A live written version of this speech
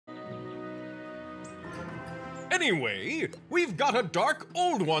Anyway, we've got a dark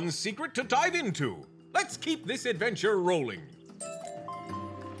old one's secret to dive into. Let's keep this adventure rolling.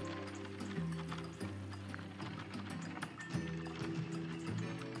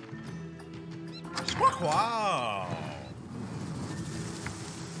 Squawk wow!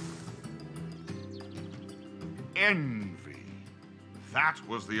 Envy. That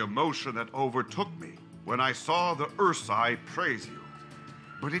was the emotion that overtook me when I saw the Ursai praise you.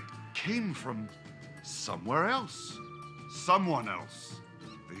 But it came from somewhere else. Someone else.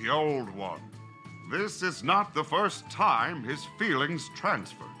 The Old One. This is not the first time his feelings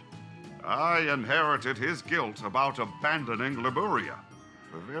transferred. I inherited his guilt about abandoning Lemuria,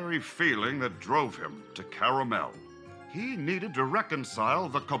 the very feeling that drove him to Caramel. He needed to reconcile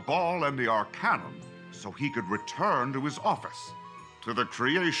the Cabal and the Arcanum so he could return to his office, to the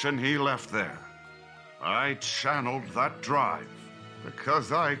creation he left there. I channeled that drive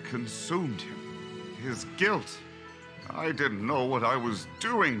because I consumed him. His guilt. I didn't know what I was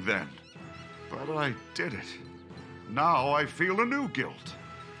doing then, but I did it. Now I feel a new guilt.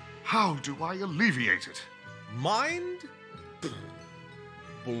 How do I alleviate it? Mind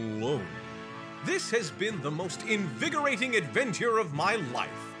blown. This has been the most invigorating adventure of my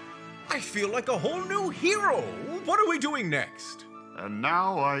life. I feel like a whole new hero. What are we doing next? And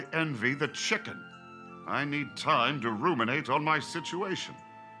now I envy the chicken. I need time to ruminate on my situation.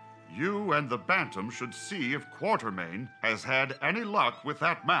 You and the Bantam should see if Quartermain has had any luck with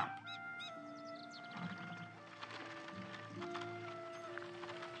that map.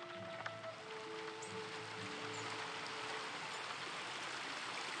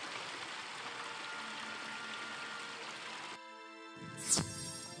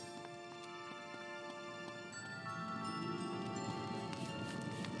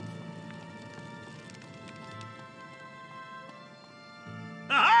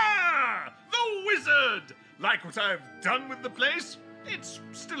 Like what I've done with the place? It's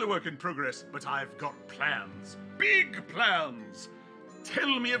still a work in progress, but I've got plans. Big plans!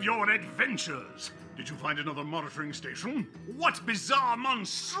 Tell me of your adventures. Did you find another monitoring station? What bizarre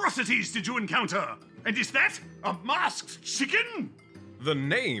monstrosities did you encounter? And is that a masked chicken? The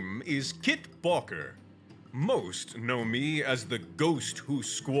name is Kit Balker. Most know me as the ghost who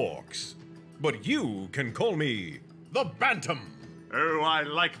squawks. But you can call me the Bantam. Oh, I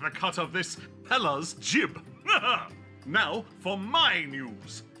like the cut of this fella's jib. Now, for my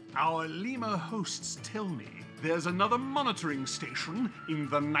news. Our lemur hosts tell me there's another monitoring station in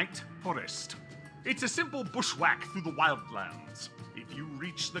the Night Forest. It's a simple bushwhack through the wildlands. If you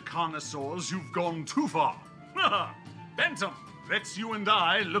reach the carnosaurs, you've gone too far. Bantam, let's you and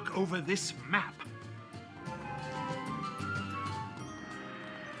I look over this map.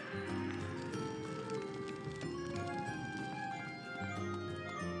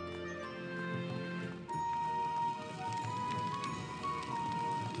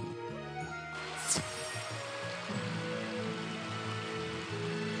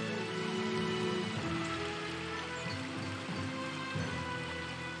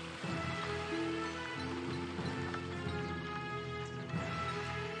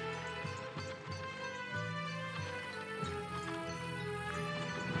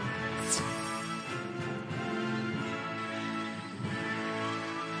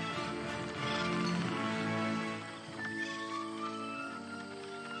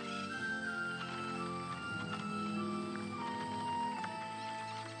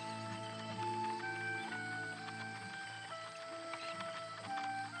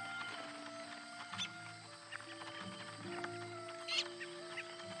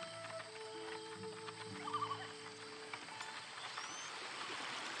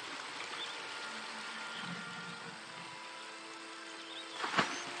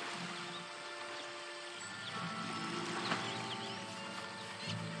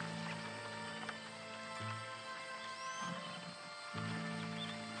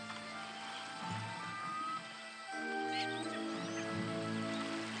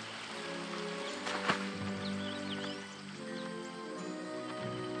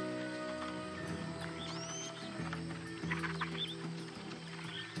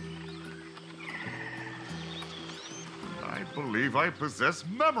 I believe I possess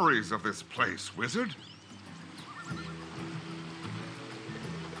memories of this place, wizard.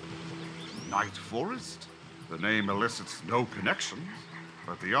 Night Forest? The name elicits no connections,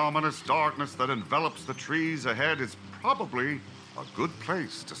 but the ominous darkness that envelops the trees ahead is probably a good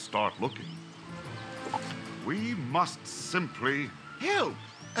place to start looking. We must simply... Help!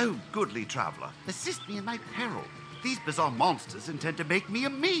 Oh, goodly traveler, assist me in my peril. These bizarre monsters intend to make me a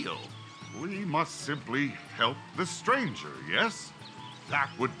meal. We must simply help the stranger, yes? That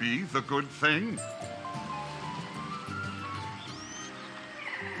would be the good thing.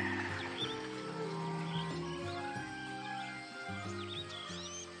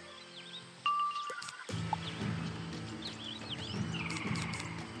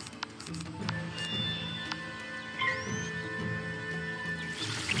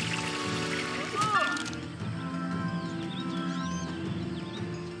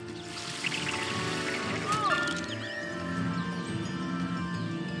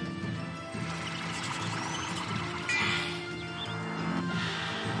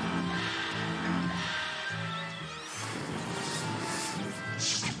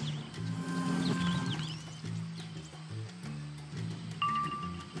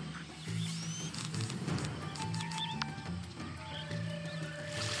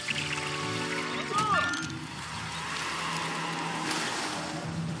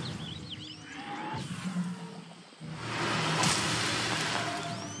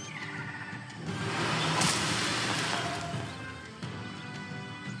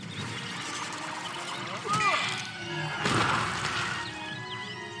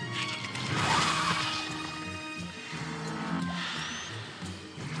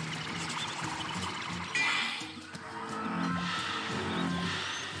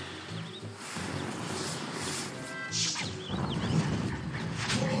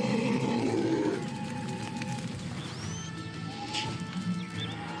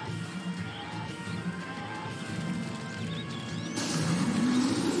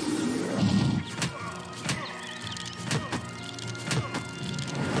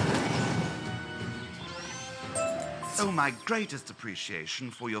 show my greatest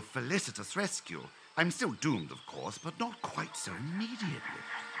appreciation for your felicitous rescue. I'm still doomed, of course, but not quite so immediately.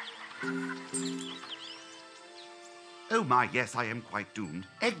 Oh my, yes, I am quite doomed.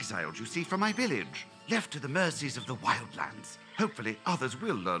 Exiled, you see, from my village. Left to the mercies of the wildlands. Hopefully others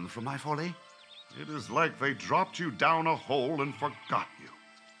will learn from my folly. It is like they dropped you down a hole and forgot you.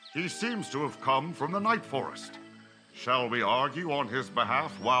 He seems to have come from the Night Forest. Shall we argue on his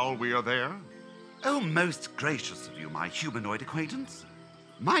behalf while we are there? Oh, most gracious of you, my humanoid acquaintance.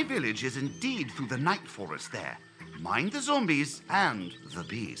 My village is indeed through the Night Forest there. Mind the zombies and the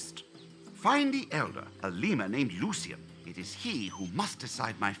beast. Find the elder, a lemur named Lucian. It is he who must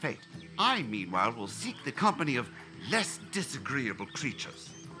decide my fate. I, meanwhile, will seek the company of less disagreeable creatures.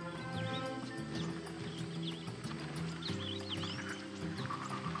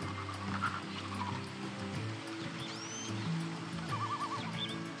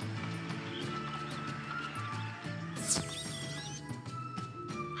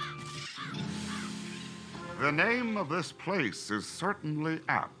 The name of this place is certainly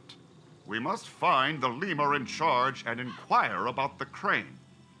apt. We must find the lemur in charge and inquire about the crane,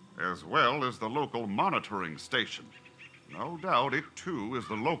 as well as the local monitoring station. No doubt it, too, is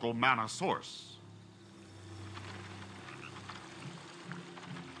the local mana source.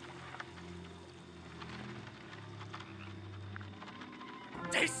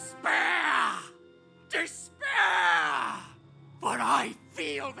 Despair! Despair! For I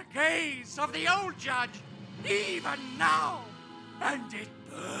feel the gaze of the old judge even now, and it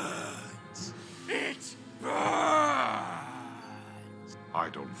burns. It burns. I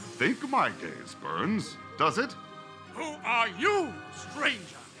don't think my gaze burns, does it? Who are you,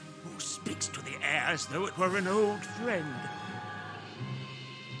 stranger, who speaks to the air as though it were an old friend?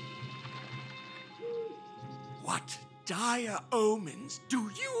 What dire omens do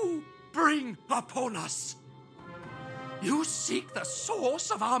you bring upon us? You seek the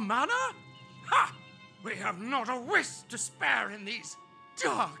source of our mana? Ha! We have not a wisp to spare in these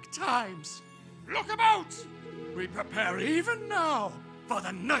dark times. Look about! We prepare even now for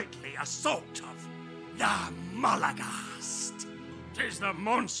the nightly assault of the Malagast. 'Tis the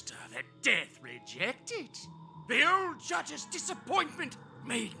monster that death rejected. The old judge's disappointment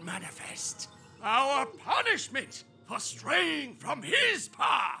made manifest. Our punishment for straying from his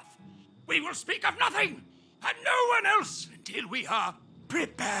path. We will speak of nothing and no one else until we are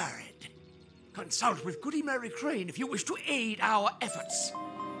prepared. Consult with Goody Mary Crane if you wish to aid our efforts.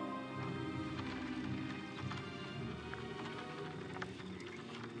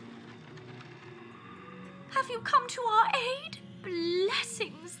 Have you come to our aid?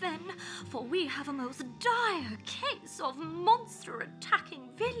 Blessings, then, for we have a most dire case of monster attacking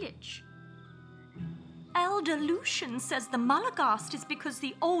village. Elder Lucian says the Malagast is because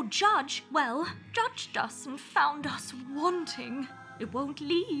the old judge, well, judged us and found us wanting. It won't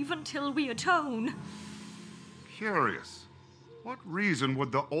leave until we atone. Curious. What reason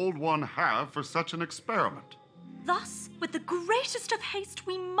would the Old One have for such an experiment? Thus, with the greatest of haste,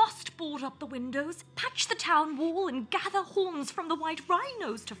 we must board up the windows, patch the town wall, and gather horns from the white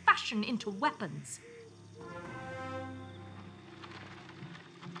rhinos to fashion into weapons.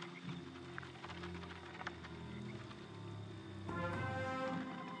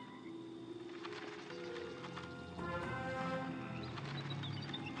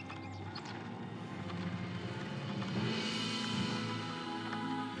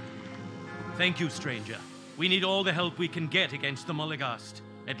 Thank you, stranger. We need all the help we can get against the Malagast,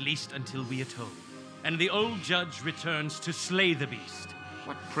 at least until we atone. And the old judge returns to slay the beast.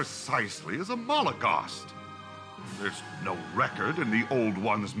 What precisely is a Malagast? There's no record in the Old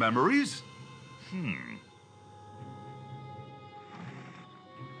One's memories.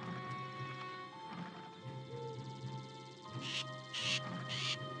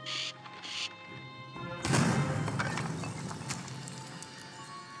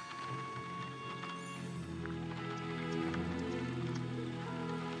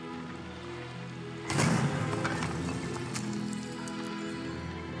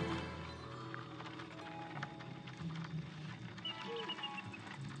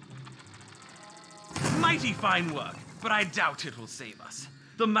 Mighty fine work, but I doubt it will save us.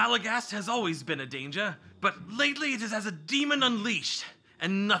 The Malagast has always been a danger, but lately it is as a demon unleashed,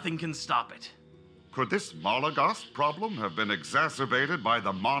 and nothing can stop it. Could this Malagast problem have been exacerbated by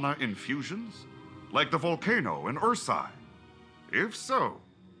the mana infusions? Like the volcano in Ursai? If so,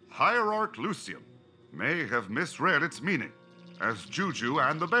 Hierarch Lucian may have misread its meaning, as Juju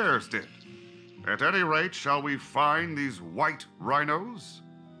and the bears did. At any rate, shall we find these white rhinos?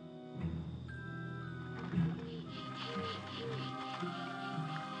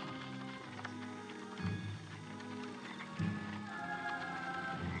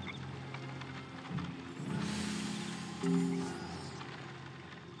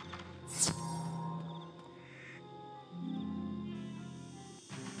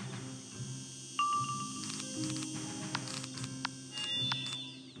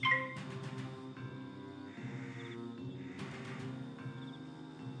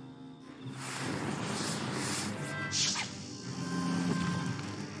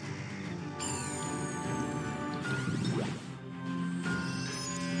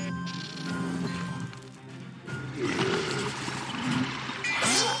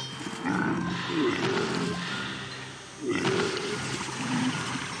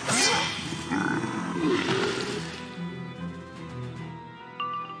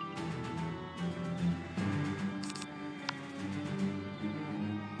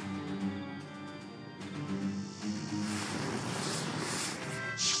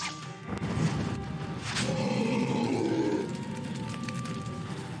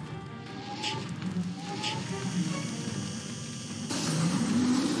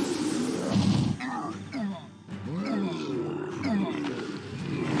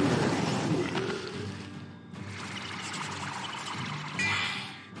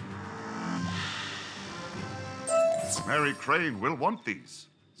 Mary Crane will want these.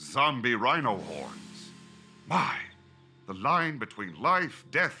 Zombie rhino horns. My, the line between life,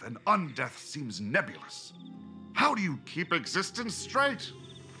 death, and undeath seems nebulous. How do you keep existence straight?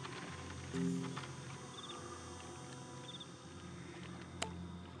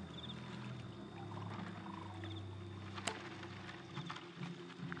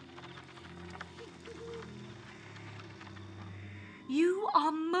 You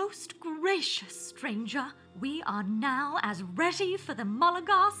are most gracious, stranger. We are now as ready for the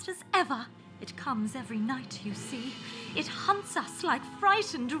Molagast as ever. It comes every night, you see. It hunts us like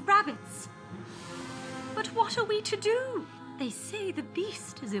frightened rabbits. But what are we to do? They say the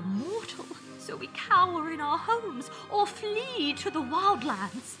beast is immortal, so we cower in our homes or flee to the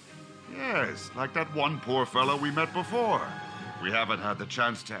wildlands. Yes, like that one poor fellow we met before. We haven't had the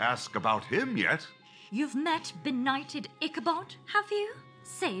chance to ask about him yet. You've met benighted Ichabod, have you?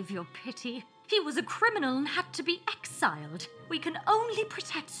 Save your pity. He was a criminal and had to be exiled. We can only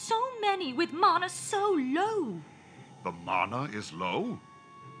protect so many with mana so low. The mana is low?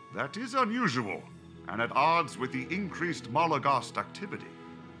 That is unusual, and at odds with the increased Molagast activity.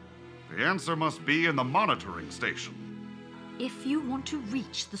 The answer must be in the monitoring station. If you want to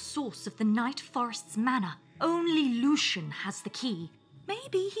reach the source of the Night Forest's mana, only Lucian has the key.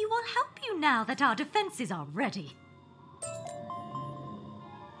 Maybe he will help you now that our defenses are ready.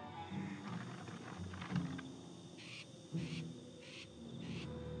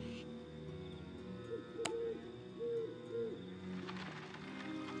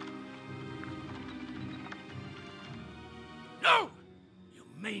 No! You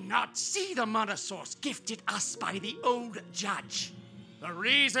may not see the mana source gifted us by the old judge. The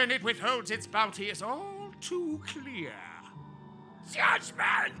reason it withholds its bounty is all too clear.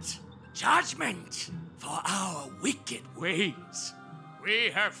 Judgment! Judgment for our wicked ways. We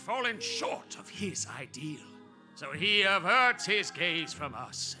have fallen short of his ideal, so he averts his gaze from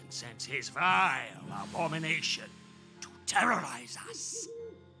us and sends his vile abomination to terrorize us.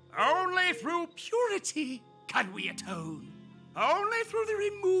 Only through purity can we atone. Only through the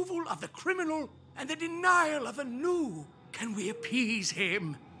removal of the criminal and the denial of a new can we appease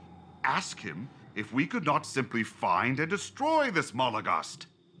him. Ask him if we could not simply find and destroy this Molagast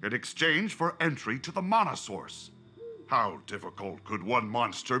in exchange for entry to the mana source. How difficult could one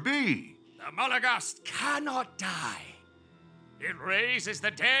monster be? The Molagast cannot die. It raises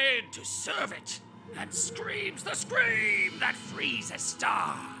the dead to serve it and screams the scream that freezes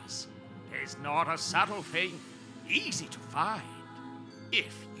stars. It is not a subtle thing, easy to find,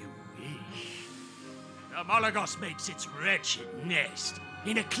 if you wish. The Molagast makes its wretched nest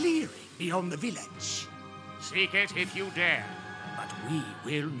in a clearing beyond the village. Seek it if you dare, but we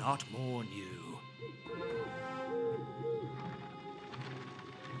will not mourn you.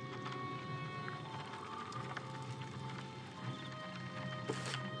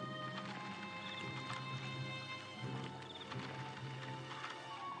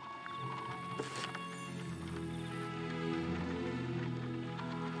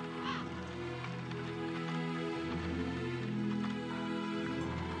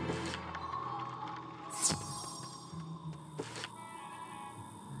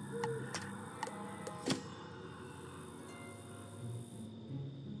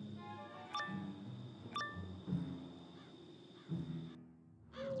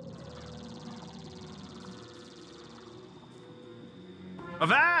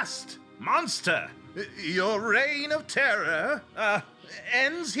 Avast, monster! Your reign of terror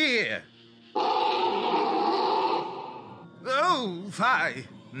ends here. Oh, fie!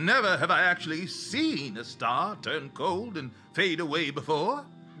 Never have I actually seen a star turn cold and fade away before.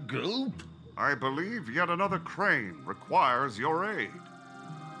 Gulp. I believe yet another crane requires your aid.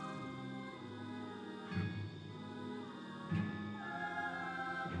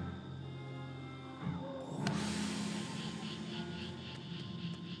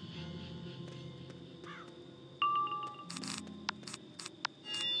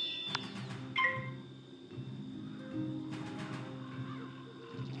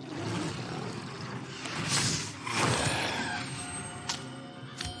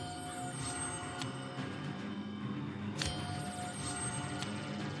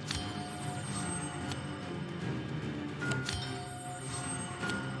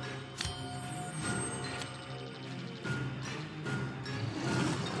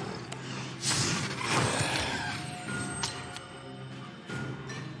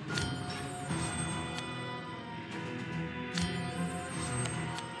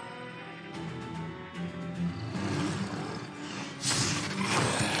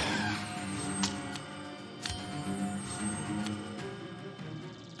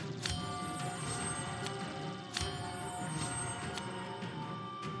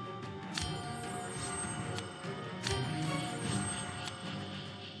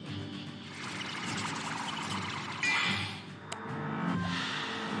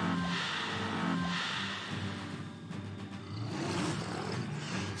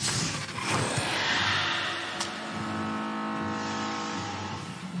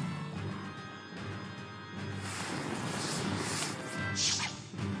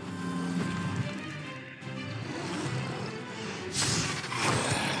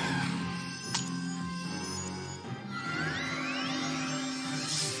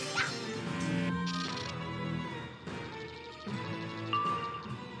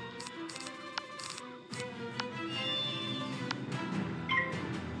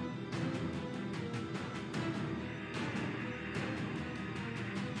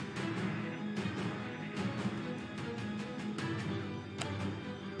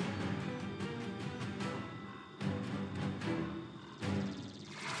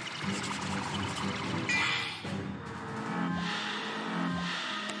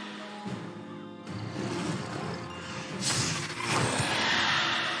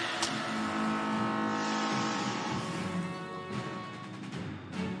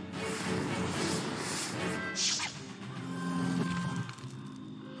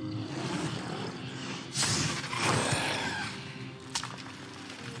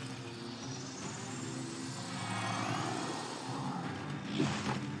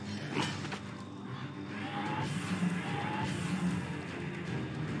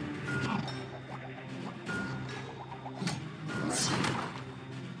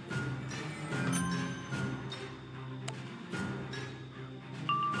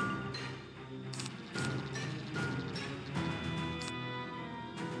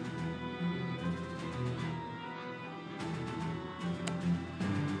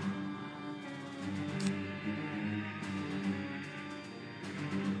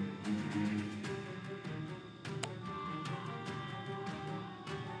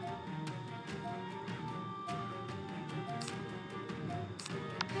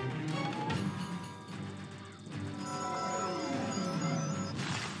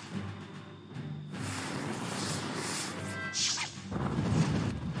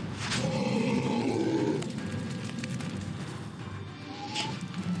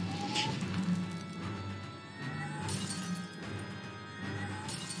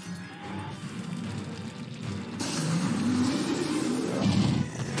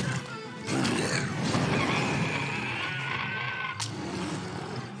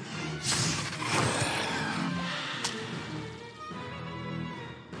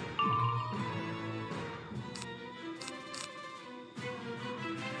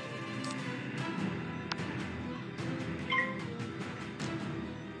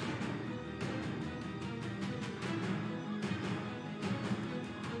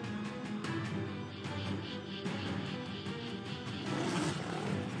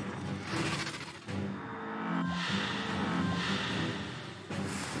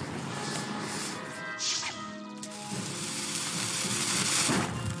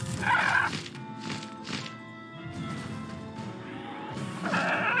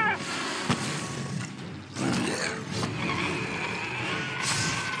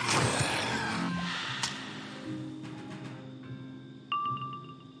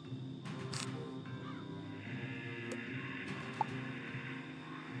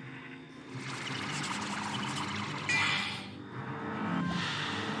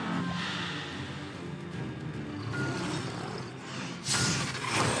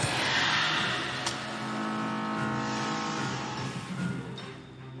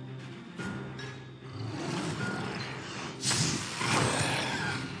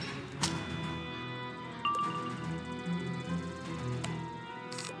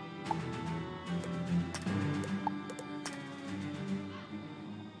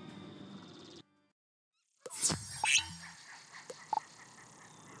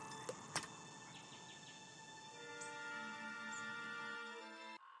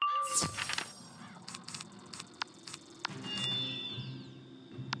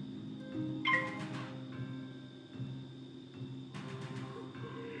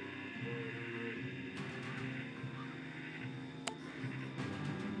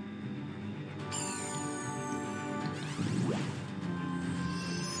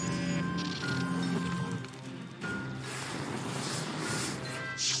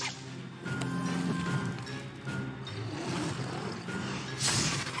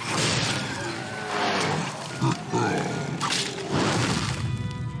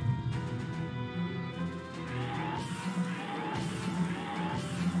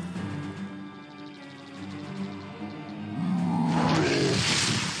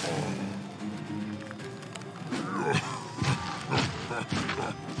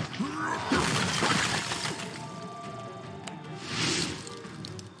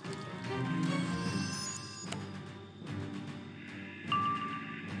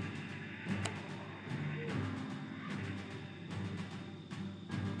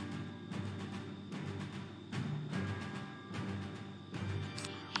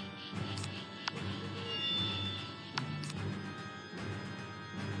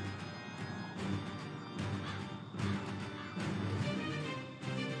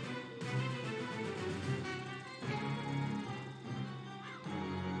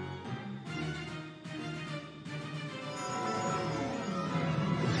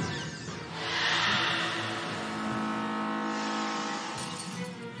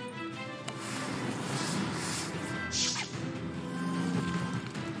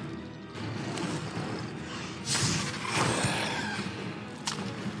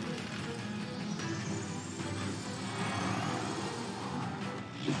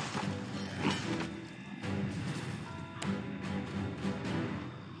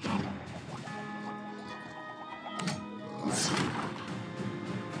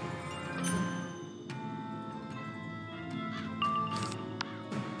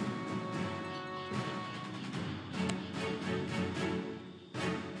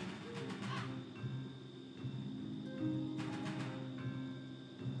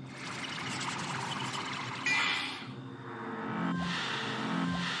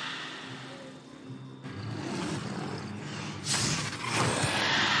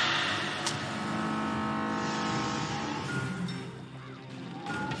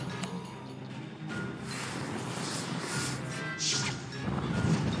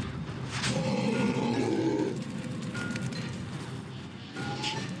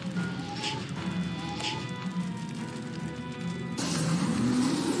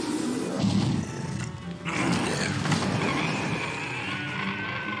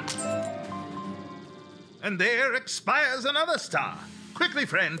 And there expires another star. Quickly,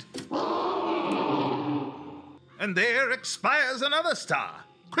 friend. And there expires another star.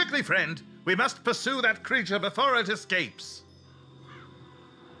 Quickly, friend. We must pursue that creature before it escapes.